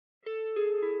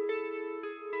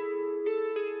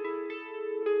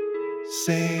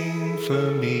Sing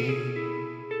for me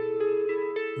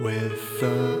with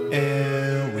the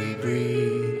air we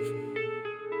breathe.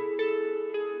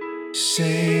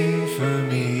 Sing for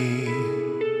me,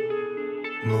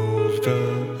 move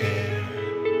the air.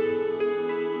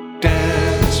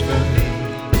 Dance for me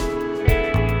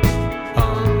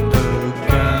on the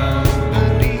ground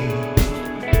beneath.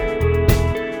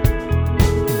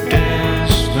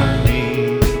 Dance for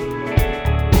me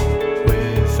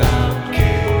without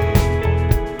care,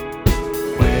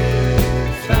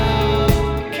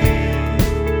 without care.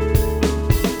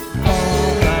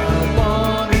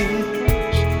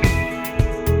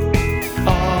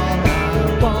 All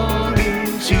I want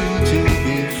is you to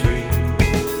be free.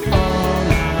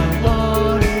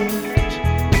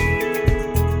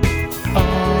 All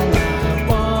I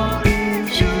want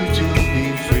is you to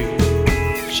be free.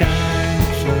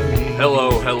 Shine for me.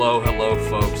 Hello,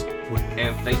 folks,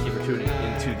 and thank you for tuning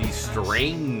into the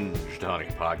Strange Tonic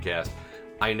Podcast.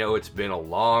 I know it's been a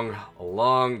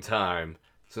long time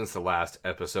since the last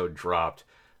episode dropped.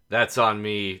 That's on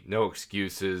me, no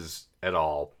excuses at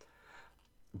all.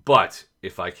 But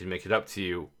if I can make it up to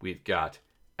you, we've got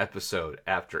episode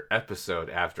after episode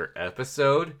after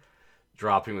episode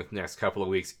dropping with the next couple of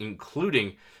weeks,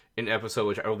 including an episode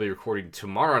which I will be recording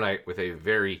tomorrow night with a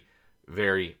very,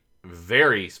 very,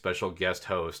 very special guest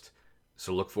host.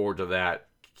 So look forward to that.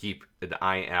 Keep an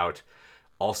eye out.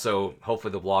 Also,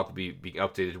 hopefully the blog will be being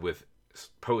updated with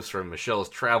posts from Michelle's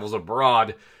travels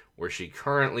abroad, where she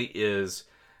currently is.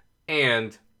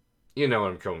 And you know what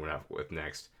I'm coming up with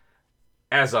next.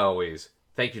 As always,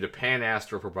 thank you to Pan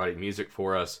Astro for providing music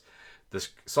for us. This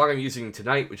song I'm using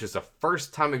tonight, which is the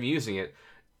first time I'm using it,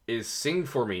 is Sing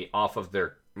For Me off of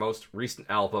their most recent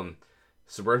album,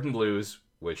 Suburban Blues,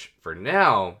 which for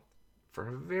now, for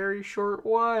a very short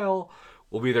while,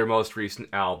 will be their most recent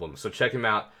album. So check them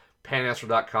out,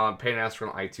 panastro.com,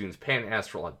 Panastro on iTunes,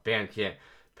 Panastro on Bandcamp,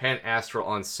 Panastro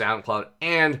on SoundCloud,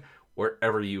 and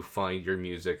wherever you find your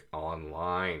music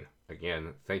online.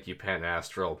 Again, thank you,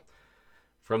 Panastro.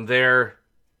 From there,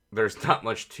 there's not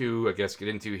much to, I guess, get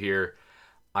into here.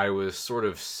 I was sort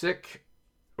of sick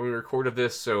when we recorded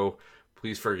this, so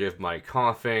please forgive my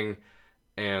coughing.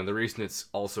 And the reason it's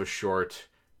also short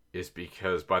is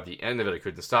because by the end of it, I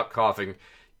couldn't stop coughing,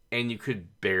 and you could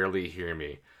barely hear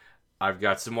me. I've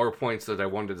got some more points that I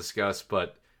wanted to discuss,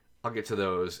 but I'll get to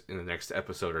those in the next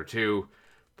episode or two.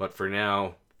 But for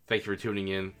now, thank you for tuning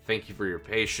in. Thank you for your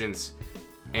patience,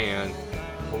 and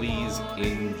please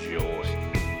enjoy.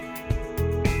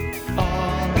 All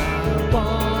I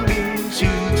want is you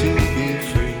to be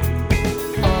free.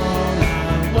 All I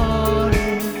want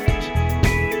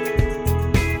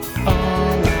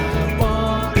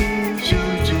is you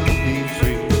to be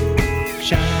free.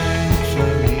 Shine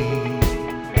for me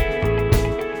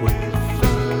with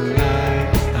the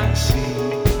light I see.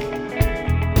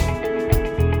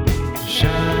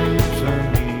 Shine for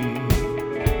me.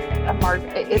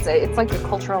 It's like a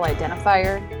cultural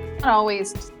identifier. Not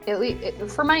always, at least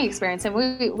for my experience, and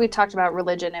we talked about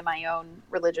religion and my own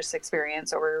religious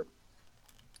experience over,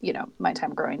 my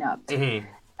time growing up.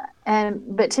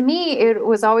 Mm-hmm. But to me, it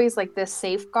was always like this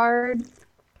safeguard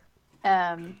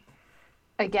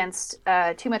against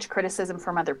too much criticism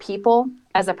from other people,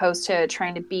 as opposed to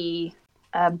trying to be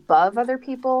above other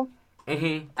people.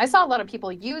 Mm-hmm. I saw a lot of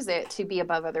people use it to be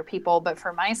above other people, but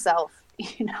for myself,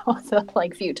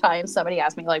 the few times somebody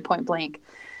asked me point blank,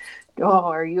 "Oh,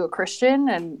 are you a Christian?"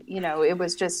 And, it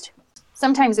was just,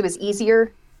 sometimes it was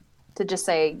easier to just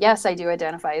say, yes, I do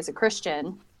identify as a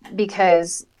Christian,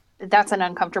 because that's an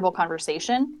uncomfortable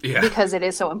conversation. Yeah. Because it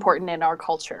is so important in our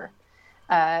culture.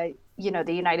 The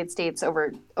United States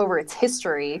over its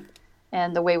history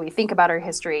and the way we think about our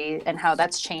history and how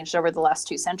that's changed over the last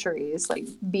 2 centuries,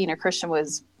 being a Christian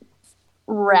was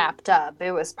wrapped up.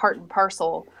 It was part and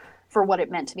parcel for what it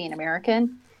meant to be an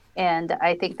American. And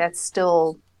I think that's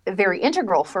still very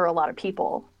integral for a lot of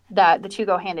people, that the two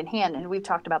go hand in hand. And we've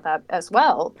talked about that as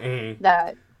well,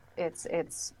 that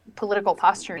it's political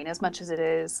posturing as much as it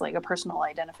is like a personal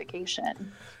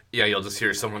identification. Yeah, you'll just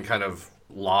hear someone kind of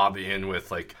lob in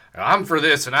with I'm for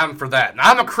this and I'm for that and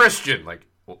I'm a Christian.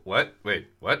 What? Wait,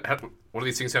 what? What do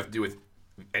these things have to do with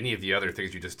any of the other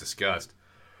things you just discussed?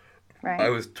 Right. I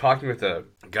was talking with a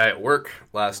guy at work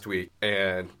last week,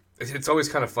 and it's always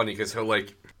kind of funny because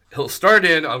he'll start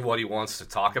in on what he wants to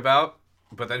talk about,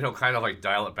 but then he'll kind of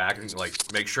dial it back and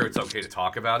make sure it's okay to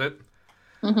talk about it.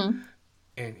 Mm-hmm.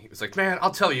 And he was like, "Man,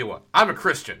 I'll tell you what, I'm a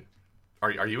Christian.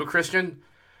 Are you a Christian?"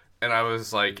 And I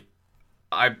was like,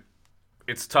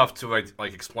 it's tough to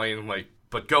explain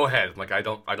but go ahead. Like, I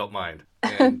don't mind.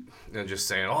 And just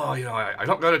saying, oh, I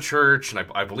don't go to church, and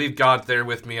I believe God's there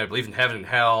with me. I believe in heaven and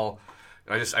hell.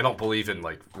 And I don't believe in,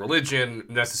 like, religion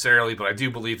necessarily, but I do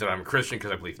believe that I'm a Christian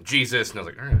because I believe in Jesus. And I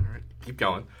was like, all right, keep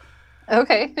going.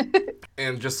 Okay.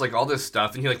 And just, like, all this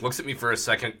stuff. And he, like, looks at me for a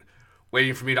second,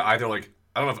 waiting for me to either, like,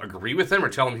 I don't know if agree with him or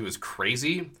tell him he was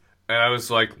crazy. And I was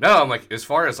like, no, I'm like, as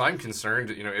far as I'm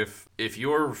concerned, if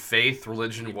your faith,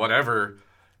 religion, whatever,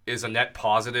 is a net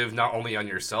positive, not only on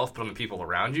yourself, but on the people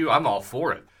around you, I'm all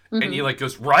for it. Mm-hmm. And he, like,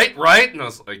 goes, right? And I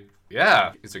was like,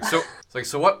 yeah. He's like,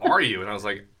 so what are you? And I was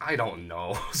like, I don't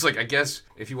know. It's like, I guess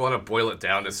if you want to boil it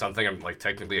down to something, I'm, like,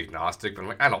 technically agnostic, but I'm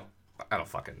like, I don't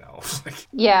fucking know. Like,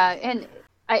 yeah,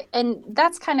 and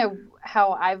that's kind of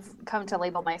how I've come to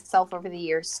label myself over the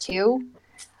years too,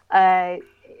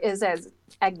 is as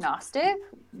agnostic,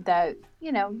 that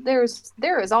there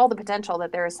is all the potential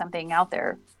that there is something out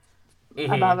there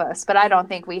above us, but I don't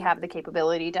think we have the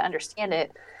capability to understand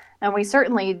it, and we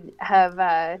certainly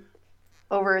have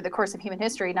over the course of human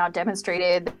history now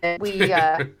demonstrated that we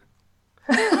are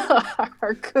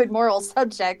good moral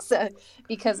subjects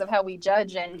because of how we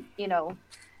judge and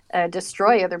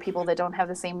destroy other people that don't have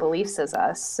the same beliefs as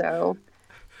us. So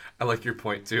I like your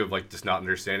point too of, like, just not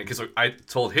understanding, because I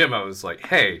told him, I was like,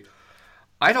 hey,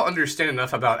 I don't understand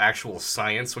enough about actual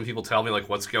science when people tell me, like,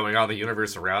 what's going on in the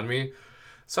universe around me.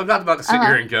 So I'm not about to sit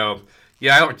here and go,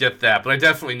 yeah, I don't get that, but I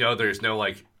definitely know there's no,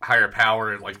 like, higher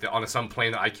power, like, on some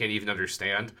plane that I can't even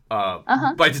understand. But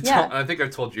I think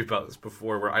I've told you about this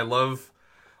before, where I love,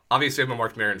 obviously I'm a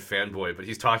Mark Maron fanboy, but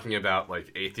he's talking about,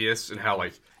 like, atheists and how,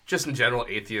 like, just in general,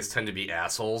 atheists tend to be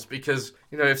assholes because,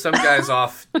 if some guy's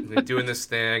off doing this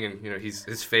thing and,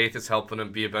 his faith is helping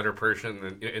him be a better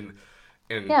person, and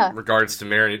in regards to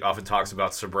Maron, he often talks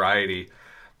about sobriety,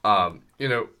 and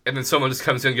then someone just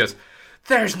comes in and goes,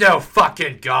 there's no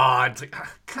fucking God. It's like,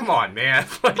 come on, man.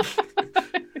 Like,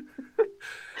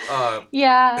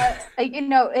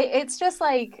 it's just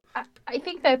like, I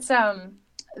think that's a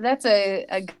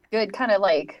good kind of,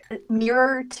 like,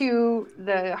 mirror to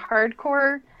the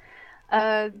hardcore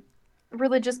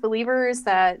religious believers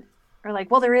that are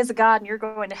like, well, there is a God and you're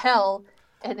going to hell.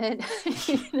 And then,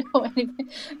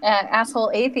 asshole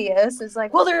atheist is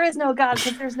like, well, there is no God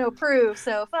because there's no proof.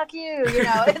 So fuck you.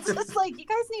 It's just like, you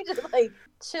guys need to, like,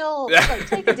 chill, like,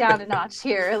 take it down a notch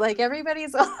here. Like,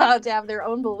 everybody's allowed to have their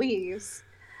own beliefs,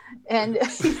 and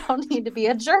you don't need to be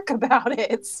a jerk about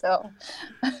it. So,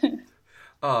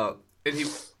 and he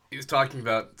was talking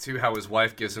about, too, how his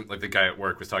wife gives him, like, the guy at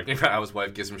work was talking about how his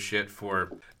wife gives him shit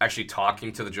for actually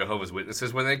talking to the Jehovah's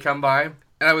Witnesses when they come by.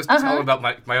 And I was telling about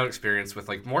my own experience with,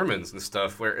 like, Mormons and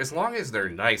stuff, where as long as they're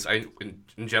nice, I,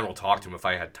 in general, talk to them if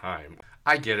I had time.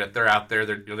 I get it. They're out there.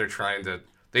 They're trying to,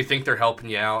 they think they're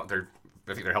helping you out. They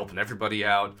think they're helping everybody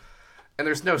out. And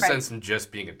there's no sense in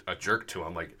just being a jerk to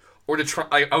them. Like, or to try,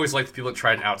 I always like the people that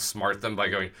try and outsmart them by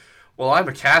going, well, I'm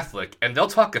a Catholic, and they'll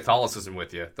talk Catholicism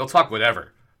with you. They'll talk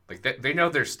whatever. Like, they know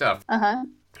their stuff.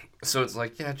 So it's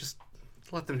like, yeah, just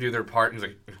let them do their part. And he's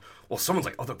like, well, someone's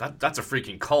like, oh, that's a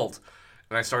freaking cult.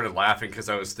 And I started laughing because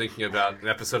I was thinking about an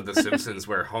episode of The Simpsons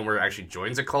where Homer actually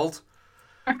joins a cult.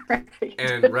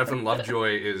 And Reverend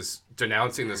Lovejoy is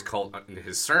denouncing this cult in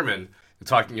his sermon and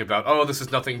talking about, oh, this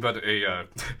is nothing but a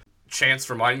chance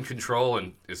for mind control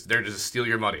and is there to just steal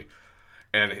your money.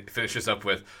 And it finishes up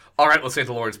with, all right, let's say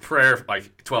the Lord's Prayer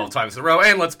like 12 times in a row,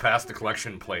 and let's pass the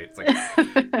collection plate. It's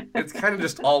like, it's kind of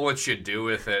just all what you do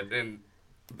with it. And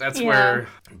that's where,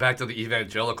 back to the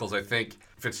evangelicals, I think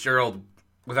Fitzgerald,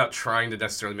 without trying to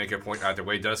necessarily make a point either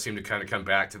way, does seem to kind of come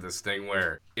back to this thing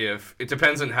where if it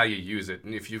depends on how you use it.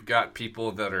 And if you've got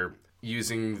people that are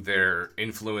using their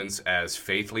influence as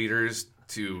faith leaders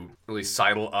to really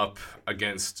sidle up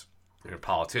against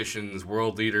politicians,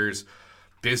 world leaders,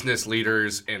 business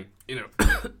leaders, and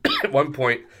at one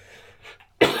point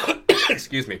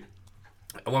excuse me,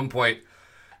 at one point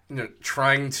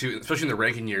trying to, especially in the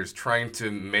Reagan years, trying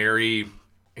to marry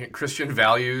Christian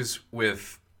values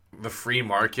with the free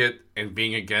market and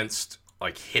being against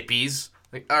like hippies.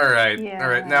 Like, all right,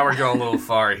 now we're going a little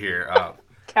far here.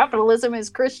 Capitalism is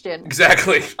Christian.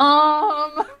 Exactly.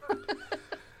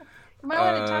 You might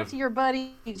want to talk to your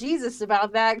buddy Jesus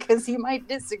about that because he might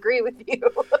disagree with you.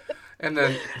 And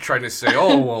then trying to say,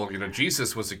 oh, well,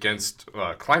 Jesus was against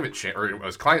climate change, or it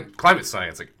was climate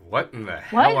science. Like, what in the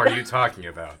hell are you talking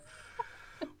about?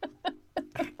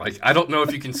 Like, I don't know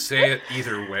if you can say it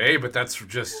either way, but that's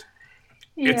just,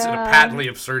 it's a patently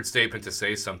absurd statement to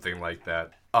say something like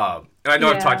that. And I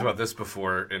know I've talked about this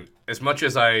before, and as much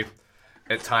as I,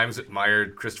 at times,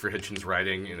 admired Christopher Hitchens'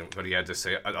 writing, what he had to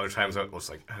say, at other times I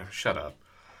was like, oh, shut up.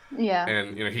 Yeah.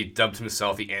 And, he dubbed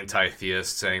himself the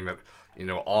anti-theist, saying that,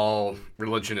 all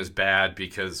religion is bad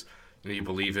because you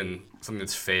believe in something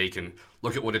that's fake, and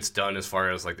look at what it's done as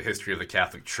far as like the history of the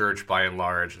Catholic Church by and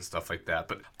large and stuff like that.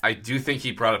 But I do think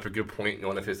he brought up a good point in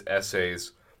one of his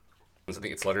essays. I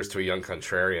think it's Letters to a Young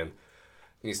Contrarian. And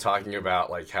he's talking about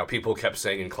like how people kept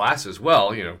saying in classes,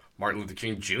 well, Martin Luther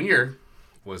King Jr.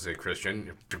 was a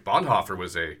Christian, Bonhoeffer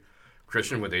was a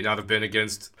Christian, would they not have been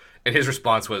against? And his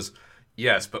response was,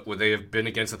 yes, but would they have been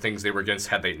against the things they were against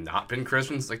had they not been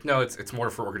Christians? Like, no, it's more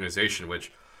for organization,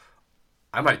 which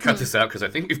I might cut this out because I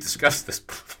think we've discussed this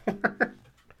before.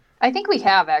 I think we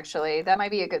have, actually. That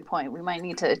might be a good point. We might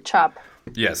need to chop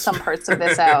Yes. some parts of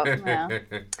this out. Yeah.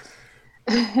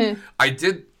 I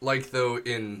did like, though,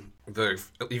 in the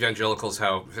evangelicals,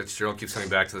 how Fitzgerald keeps coming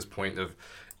back to this point of,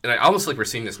 and I almost like we're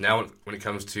seeing this now when it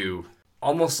comes to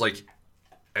almost like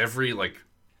every, like,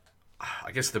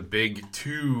 I guess the big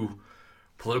two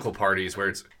political parties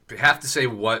where they have to say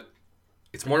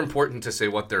it's more important to say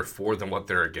what they're for than what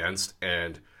they're against.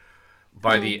 And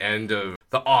by the end of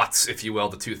the aughts, if you will,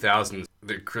 the 2000s,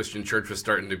 the Christian church was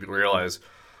starting to realize,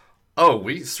 oh,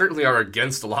 we certainly are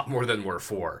against a lot more than we're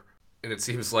for. And it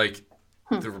seems like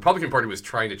the Republican Party was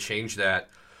trying to change that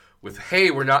with,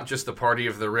 hey, we're not just the party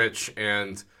of the rich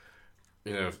and,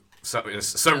 some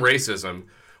racism.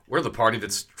 We're the party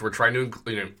we're trying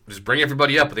to, just bring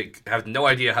everybody up, but they have no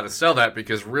idea how to sell that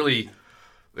because really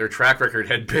their track record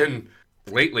had been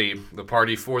lately the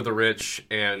party for the rich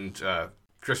and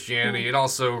Christianity and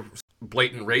also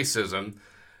blatant racism.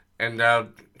 And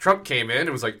Trump came in and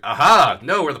was like, aha,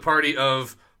 no, we're the party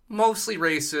of mostly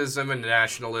racism and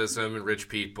nationalism and rich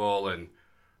people and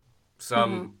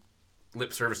some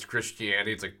lip service to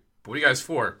Christianity. It's like, what are you guys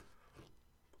for?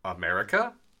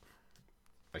 America?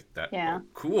 Like that. Yeah. Oh,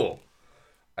 cool.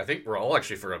 I think we're all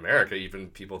actually for America, even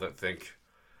people that think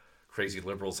crazy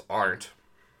liberals aren't.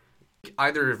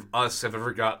 Either of us have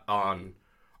ever got on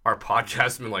our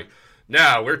podcast and been like,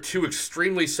 nah, we're two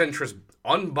extremely centrist,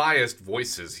 unbiased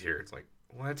voices here. It's like,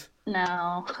 what?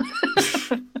 No.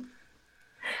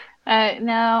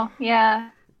 No, yeah.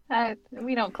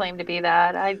 We don't claim to be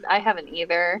that. I haven't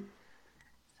either.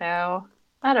 So,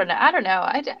 I don't know.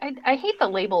 I hate the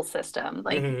label system.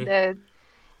 Like,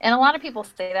 and a lot of people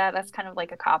say that. That's kind of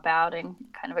like a cop-out and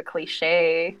kind of a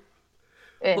cliche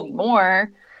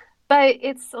anymore. But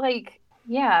it's like,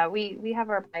 yeah, we have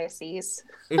our biases.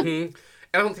 I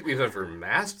don't think we've ever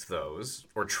masked those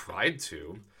or tried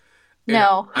to. And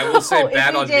No. I will say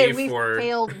bad on me we for...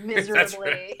 failed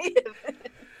miserably.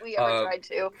 We ever tried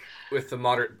to. With the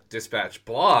Moderate Dispatch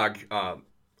blog,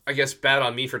 I guess bad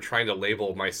on me for trying to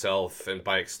label myself and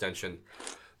by extension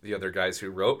the other guys who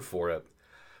wrote for it.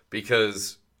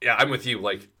 Because, yeah, I'm with you.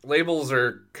 Like, labels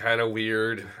are kind of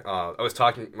weird. I was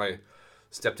talking, my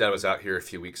stepdad was out here a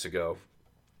few weeks ago.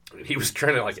 And he was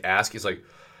trying to, like, ask, he's like,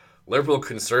 liberal,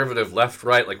 conservative, left,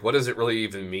 right, like, what does it really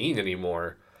even mean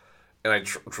anymore? And I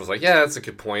was like, yeah, that's a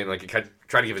good point. Like, I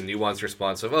tried to give a nuanced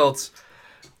response of, well, it's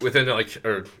within, like,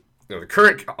 or, the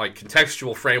current, like,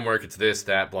 contextual framework, it's this,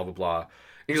 that, blah, blah, blah.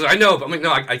 And he's like, I know, but I'm like,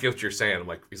 no, I get what you're saying. I'm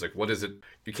like, he's like, what is it?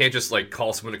 You can't just, like,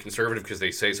 call someone a conservative because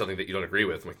they say something that you don't agree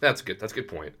with. I'm like, that's a good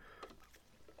point.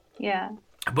 Yeah.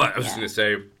 But I was just going to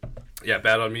say, yeah,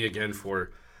 bad on me again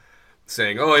for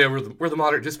saying, oh, yeah, we're the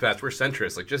Moderate Dispatch, we're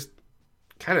centrist. Like, just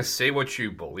kind of say what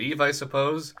you believe, I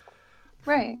suppose.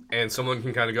 Right. And someone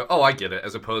can kind of go, oh, I get it,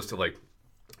 as opposed to, like,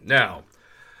 now,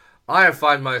 I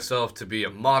find myself to be a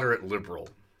moderate liberal.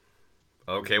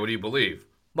 Okay, what do you believe?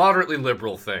 Moderately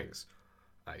liberal things.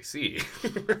 I see.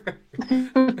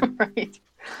 Right.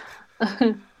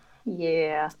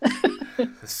 Yeah.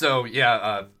 So,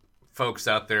 yeah, folks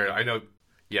out there, I know,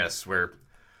 yes, we're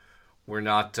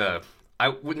not, I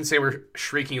wouldn't say we're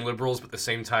shrieking liberals, but at the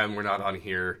same time, we're not on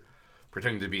here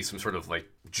pretending to be some sort of, like,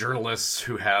 journalists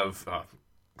who have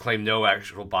claim no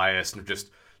actual bias and are just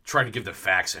trying to give the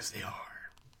facts as they are.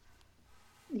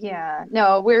 Yeah.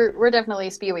 No, we're definitely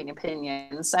spewing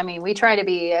opinions. I mean, we try to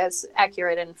be as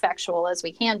accurate and factual as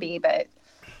we can be, but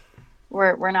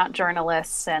we're not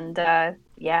journalists. And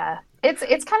yeah,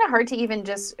 it's kind of hard to even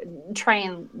just try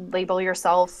and label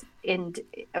yourself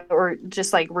or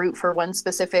just like root for one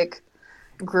specific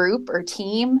group or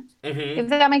team, if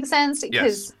that makes sense.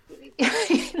 Because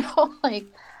like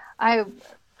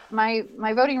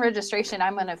my voting registration,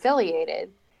 I'm unaffiliated,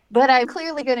 but I'm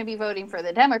clearly going to be voting for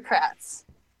the Democrats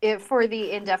for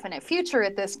the indefinite future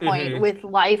at this point, with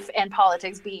life and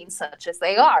politics being such as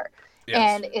they are.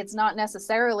 Yes. And it's not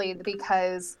necessarily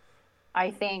because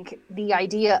I think the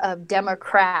idea of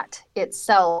Democrat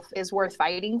itself is worth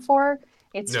fighting for.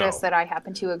 It's No. just that I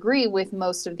happen to agree with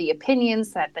most of the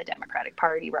opinions that the Democratic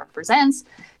Party represents,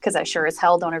 because I sure as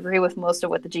hell don't agree with most of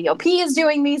what the GOP is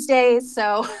doing these days.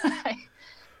 So,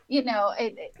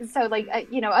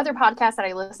 other podcasts that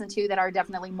I listen to that are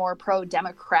definitely more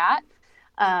pro-Democrat,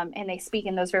 and they speak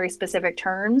in those very specific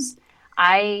terms,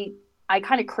 I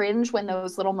kind of cringe when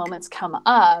those little moments come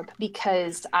up,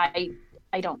 because I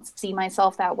don't see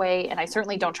myself that way, and I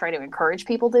certainly don't try to encourage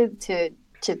people to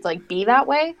like be that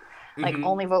way. Like,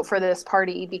 only vote for this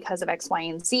party because of X, Y,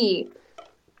 and Z.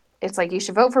 It's like, you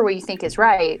should vote for what you think is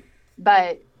right,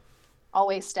 but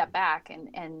always step back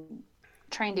and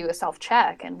try and do a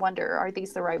self-check and wonder, are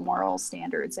these the right moral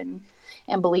standards and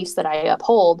beliefs that I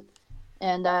uphold?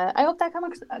 And I hope that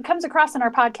comes across in our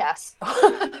podcast.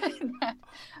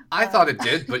 I thought it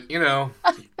did, but,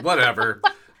 whatever.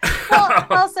 Well,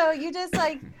 also, you just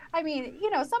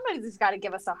somebody's got to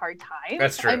give us a hard time.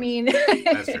 That's true. I mean,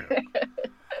 That's true.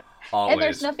 Always. And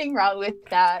there's nothing wrong with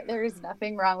that. There's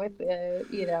nothing wrong with,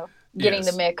 getting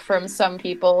the mic from some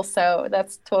people. So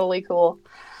that's totally cool.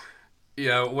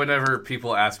 Yeah, whenever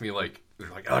people ask me,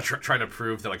 they're like, oh, trying to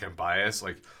prove that, I'm biased,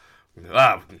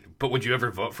 but would you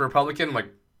ever vote for a Republican? I'm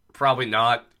like, probably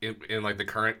not in the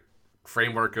current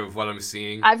framework of what I'm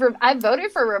seeing. I've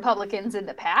voted for Republicans in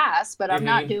the past, but I'm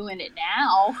not doing it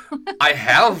now. I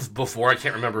have before. I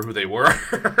can't remember who they were.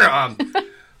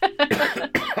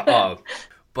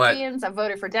 But I've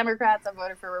voted for Democrats. I've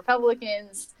voted for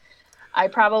Republicans. I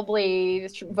probably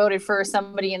voted for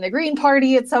somebody in the Green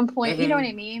Party at some point. You know what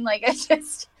I mean? It's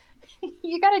just,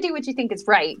 you got to do what you think is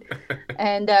right.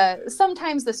 And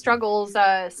sometimes the struggles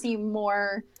seem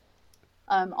more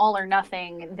all or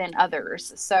nothing than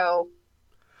others. So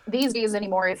these days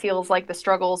anymore, it feels like the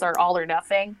struggles are all or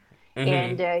nothing.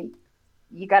 And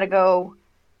you got to go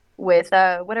with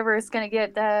whatever is going to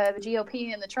get the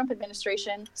GOP and the Trump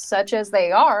administration, such as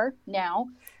they are now,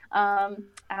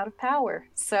 out of power.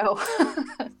 So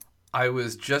I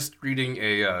was just reading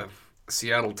a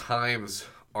Seattle Times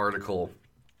article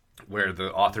where the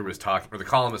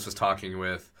columnist was talking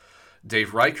with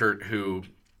Dave Reichert, who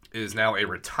is now a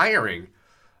retiring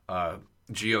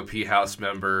GOP House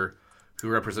member who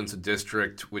represents a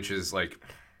district which is it's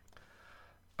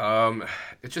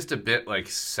just a bit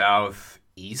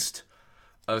southeast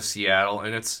of Seattle,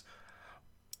 and it's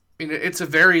a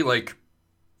very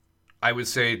I would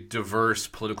say diverse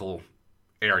political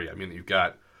area. I mean,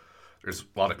 there's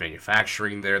a lot of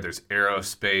manufacturing there. There's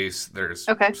aerospace.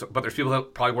 But there's people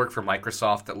that probably work for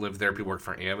Microsoft that live there. People work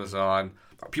for Amazon.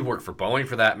 People work for Boeing,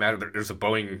 for that matter. There's a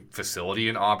Boeing facility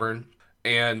in Auburn,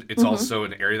 and it's also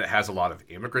an area that has a lot of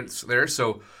immigrants there.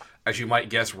 So, as you might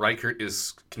guess, Reichert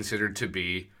is considered to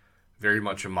be very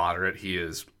much a moderate. He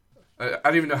is, I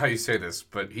don't even know how you say this,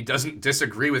 but he doesn't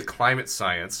disagree with climate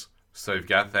science. So you've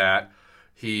got that.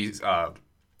 He's a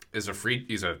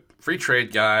free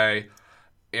trade guy,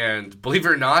 and believe it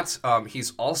or not, he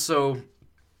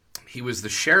was the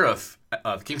sheriff,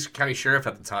 the Kings County sheriff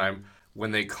at the time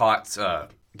when they caught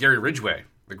Gary Ridgway,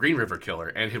 the Green River Killer,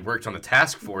 and had worked on the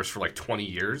task force for 20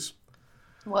 years.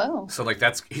 Whoa! So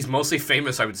he's mostly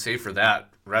famous, I would say, for that,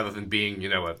 rather than being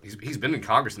he's been in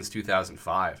Congress since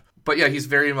 2005. But yeah, he's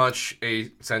very much a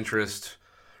centrist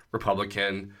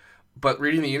Republican. But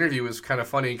reading the interview was kind of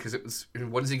funny because it was,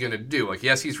 what is he going to do?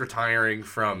 Yes, he's retiring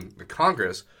from the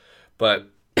Congress, but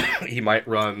he might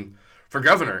run for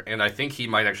governor. And I think he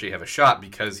might actually have a shot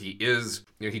because he is,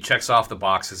 he checks off the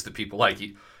boxes that people like.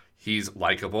 He's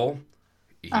likable.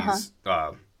 He's,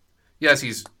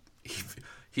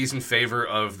 he's in favor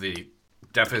of the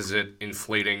deficit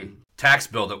inflating tax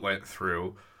bill that went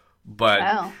through. But,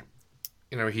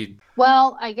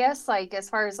 Well, I guess as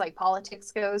far as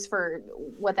politics goes, for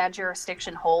what that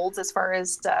jurisdiction holds, as far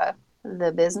as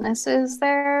the businesses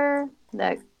there,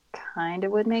 that kind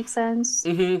of would make sense.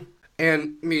 And I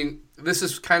mean, this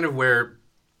is kind of where,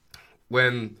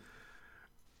 when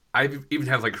I even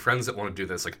have friends that want to do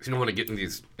this, you don't want to get in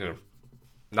these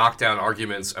knockdown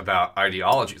arguments about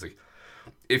ideologies.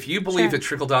 If you believe that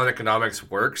trickle down economics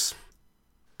works,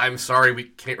 I'm sorry, we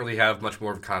can't really have much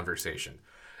more of a conversation.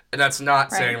 And that's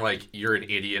not saying you're an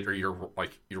idiot or you're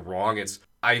wrong.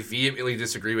 I vehemently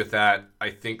disagree with that. I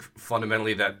think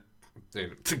fundamentally that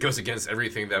it goes against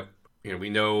everything that we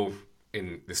know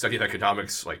in the study of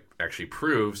economics actually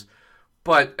proves.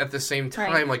 But at the same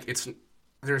time,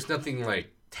 there's nothing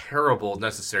terrible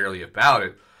necessarily about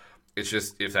it. It's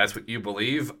just, if that's what you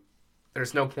believe,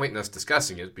 there's no point in us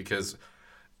discussing it, because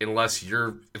unless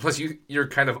you're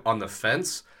kind of on the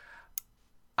fence.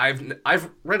 I've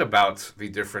read about the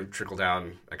different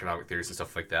trickle-down economic theories and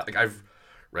stuff like that. I've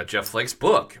read Jeff Flake's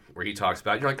book where he talks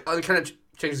about, it kind of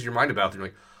changes your mind about it. You're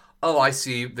like, oh, I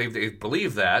see, they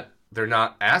believe that. They're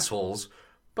not assholes,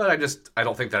 but I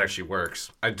don't think that actually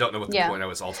works. I don't know what the point I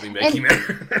was ultimately making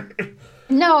there.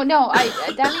 No,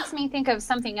 that makes me think of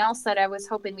something else that I was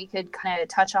hoping we could kind of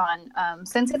touch on,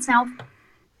 since it's now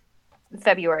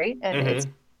February and it's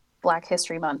Black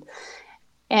History Month.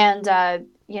 And,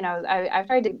 I've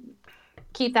tried to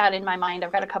keep that in my mind.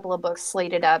 I've got a couple of books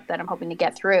slated up that I'm hoping to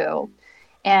get through.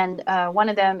 And one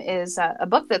of them is a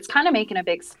book that's kind of making a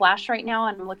big splash right now,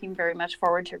 and I'm looking very much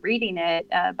forward to reading it,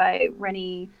 by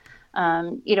Rennie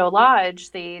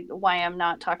Lodge, the Why I'm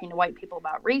Not Talking to White People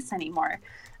About Race Anymore.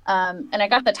 And I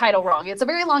got the title wrong. It's a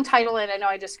very long title, and I know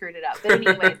I just screwed it up. But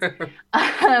anyways,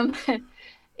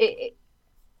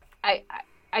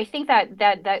 I think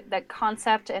that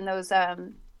concept and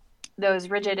those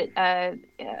rigid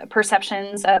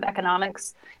perceptions of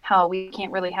economics, how we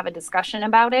can't really have a discussion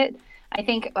about it. I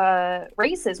think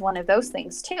race is one of those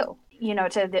things too.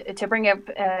 To bring up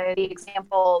the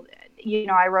example,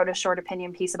 I wrote a short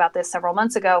opinion piece about this several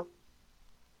months ago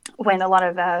when a lot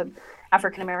of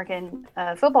African-American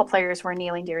football players were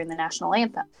kneeling during the national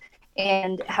anthem,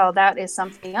 and how that is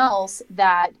something else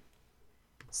that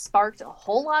sparked a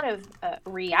whole lot of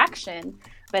reaction,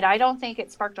 but I don't think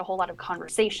it sparked a whole lot of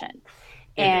conversation.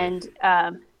 And,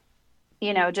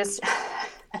 just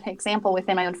an example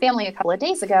within my own family a couple of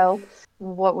days ago,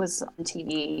 what was on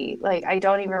TV? Like, I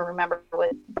don't even remember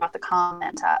what brought the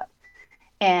comment up.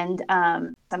 And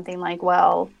something like,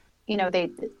 well,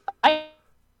 I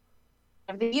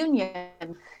have the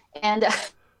union, and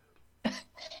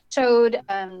showed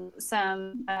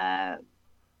some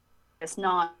just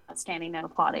not standing and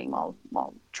applauding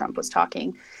while Trump was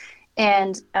talking.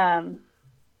 And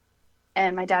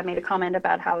my dad made a comment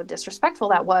about how disrespectful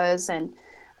that was, and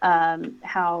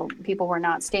how people were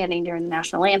not standing during the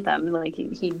national anthem. Like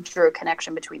he drew a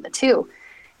connection between the two.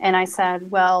 And I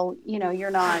said, well, you're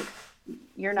not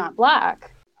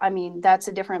Black. I mean, that's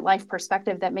a different life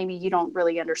perspective that maybe you don't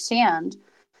really understand.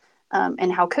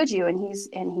 And how could you? And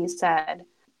he said,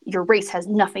 your race has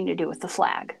nothing to do with the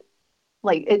flag.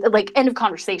 Like end of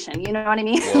conversation. You know what I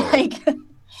mean? Like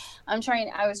I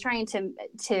was trying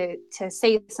to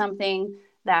say something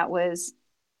that was,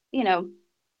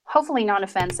 hopefully not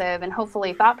offensive and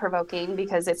hopefully thought provoking,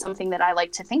 because it's something that I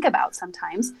like to think about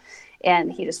sometimes.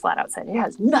 And he just flat out said, it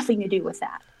has nothing to do with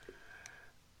that.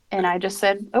 And I just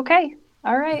said, okay,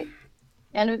 all right.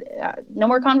 And no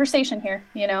more conversation here,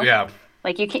 Yeah.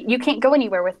 Like you can't go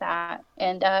anywhere with that.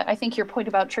 And I think your point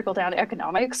about trickle down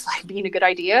economics, like being a good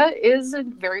idea, is a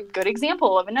very good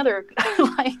example of another,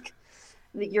 like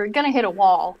you're going to hit a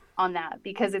wall on that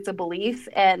because it's a belief,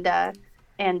 and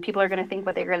people are going to think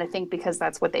what they're going to think because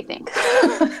that's what they think.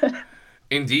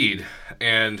 Indeed.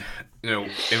 And,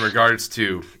 in regards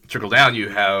to trickle down, you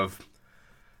have,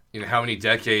 how many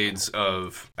decades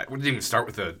of, I wouldn't even start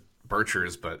with the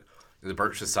Birchers, but the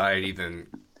Birch Society, then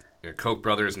Koch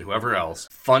brothers and whoever else,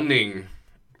 funding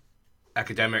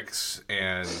academics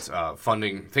and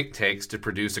funding think tanks to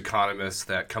produce economists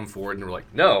that come forward and are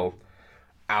like, no,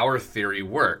 our theory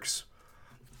works.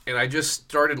 And I just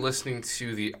started listening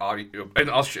to the audio,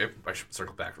 and I should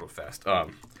circle back real fast.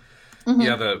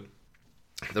 Yeah,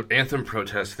 the anthem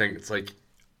protest thing. It's like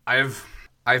I've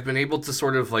been able to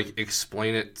sort of like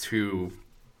explain it to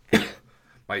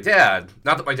my dad.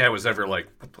 Not that my dad was ever like,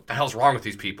 what the hell's wrong with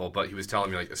these people? But he was telling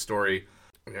me like a story.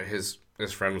 His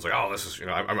friend was like, oh, this is,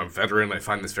 I'm a veteran. I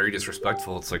find this very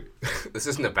disrespectful. It's like, this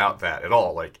isn't about that at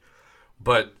all. Like,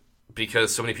 but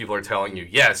because so many people are telling you,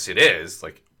 yes, it is.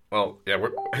 Like, well, yeah,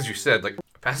 as you said, like,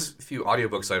 the past few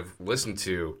audiobooks I've listened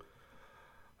to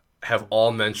have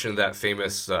all mentioned that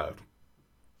famous,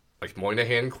 like,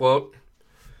 Moynihan quote,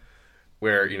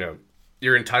 where,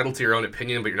 you're entitled to your own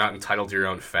opinion, but you're not entitled to your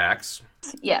own facts.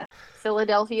 Yeah.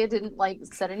 Philadelphia didn't, like,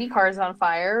 set any cars on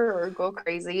fire or go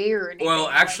crazy or anything. Well,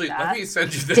 actually, like let me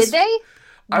send you this. Did they?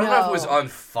 I don't know if it was on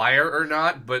fire or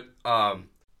not, but, and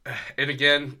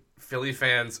again, Philly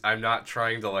fans, I'm not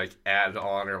trying to like add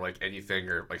on or like anything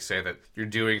or like say that you're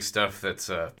doing stuff that's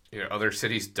other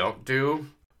cities don't do.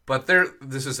 But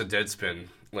this is a deadspin.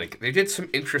 Like they did some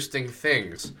interesting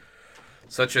things,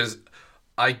 such as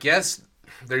I guess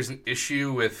there's an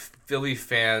issue with Philly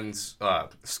fans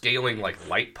scaling like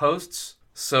light posts.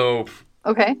 So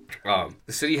okay,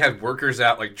 the city had workers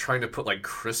out like trying to put like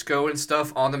Crisco and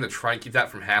stuff on them to try and keep that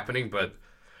from happening, but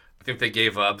I think they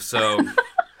gave up. So.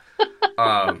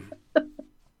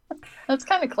 That's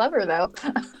kind of clever, though.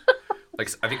 Like,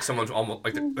 I think someone's almost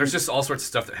like there's just all sorts of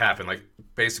stuff that happened. Like,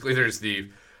 basically, there's the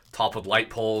toppled light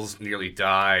poles nearly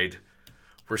died.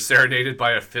 We're serenaded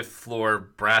by a fifth floor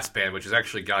brass band, which is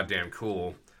actually goddamn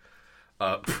cool.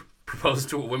 Proposed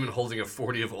to a woman holding a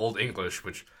 40 of Old English,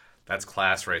 which That's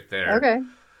class right there. Okay.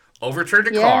 Overturned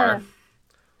a Yeah. car.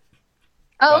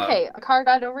 Oh, okay. A car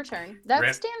got overturned. That's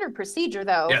ran- standard procedure,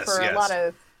 though, Yes, for yes. a lot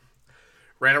of.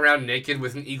 Ran around naked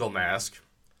with an eagle mask.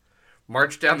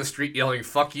 Marched down the street yelling,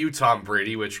 "Fuck you, Tom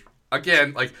Brady," which,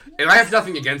 again, like, and I have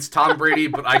nothing against Tom Brady,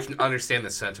 but I can understand the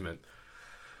sentiment.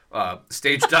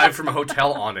 Stage dive from a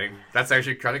hotel awning. That's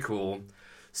actually kind of cool.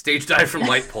 Stage dive from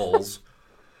light poles.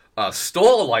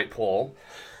 Stole a light pole.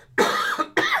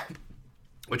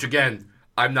 Which, again,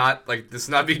 I'm not, like, this is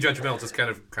not being judgmental, it's just kind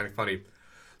of funny.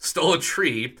 Stole a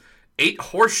tree. Ate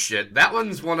horse shit. That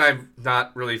one's one I'm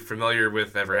not really familiar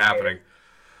with ever happening.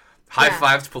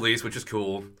 High-fived police, which is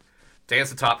cool.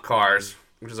 Dance atop cars,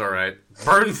 which is alright.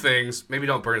 Burn things. Maybe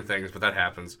don't burn things, but that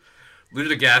happens.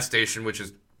 Looted a gas station, which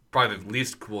is probably the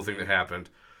least cool thing that happened.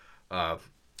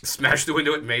 Smashed the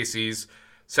window at Macy's.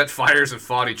 Set fires and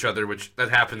fought each other, which that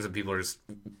happens when people are just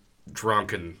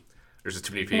drunk and there's just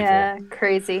too many people. Yeah,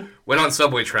 crazy. Went on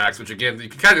subway tracks, which again, you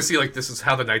can kind of see like this is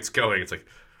how the night's going. It's like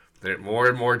there more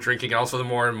and more drinking, and also the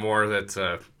more and more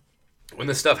that when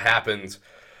this stuff happens,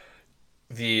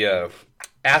 the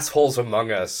assholes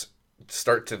among us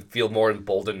start to feel more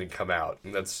emboldened and come out.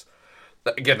 And that's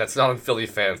not on Philly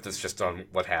fans, that's just on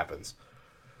what happens.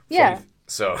 Yeah.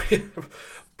 So,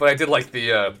 but I did like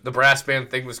the brass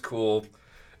band thing was cool.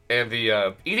 And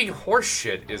the eating horse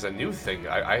shit is a new thing.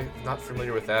 I'm not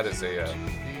familiar with that as a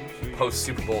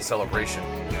post-Super Bowl celebration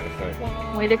kind of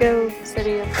thing. Way to go,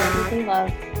 City of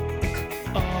Love.